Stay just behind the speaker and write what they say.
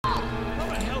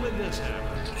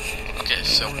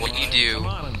So what you do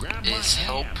is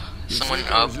help someone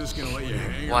up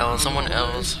while someone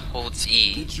else holds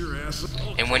E,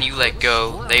 and when you let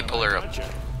go, they pull her up.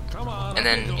 And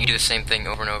then you do the same thing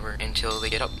over and over until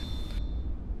they get up.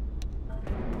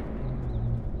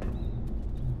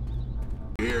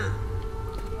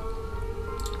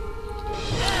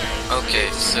 Okay,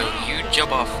 so you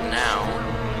jump off now,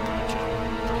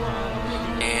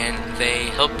 and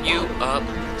they help you up,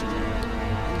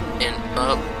 and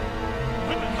up,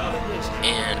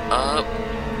 and up,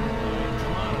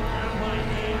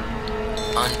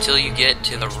 until you get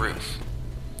to the roof.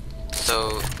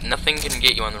 So nothing can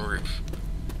get you on the roof,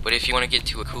 but if you want to get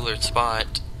to a cooler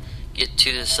spot, get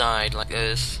to the side like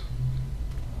this,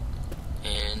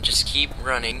 and just keep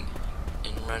running,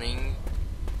 and running,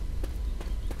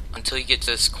 until you get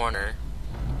to this corner,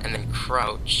 and then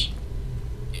crouch,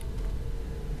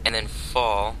 and then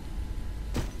fall,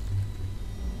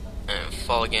 and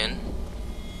fall again,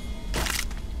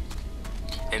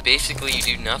 and basically you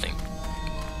do nothing.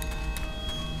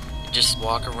 Just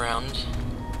walk around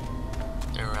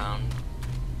and around,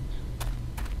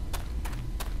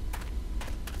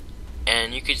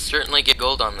 and you could certainly get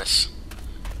gold on this.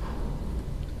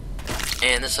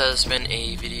 And this has been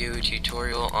a video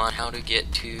tutorial on how to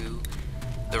get to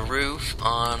the roof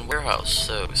on Warehouse,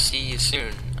 so see you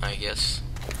soon, I guess.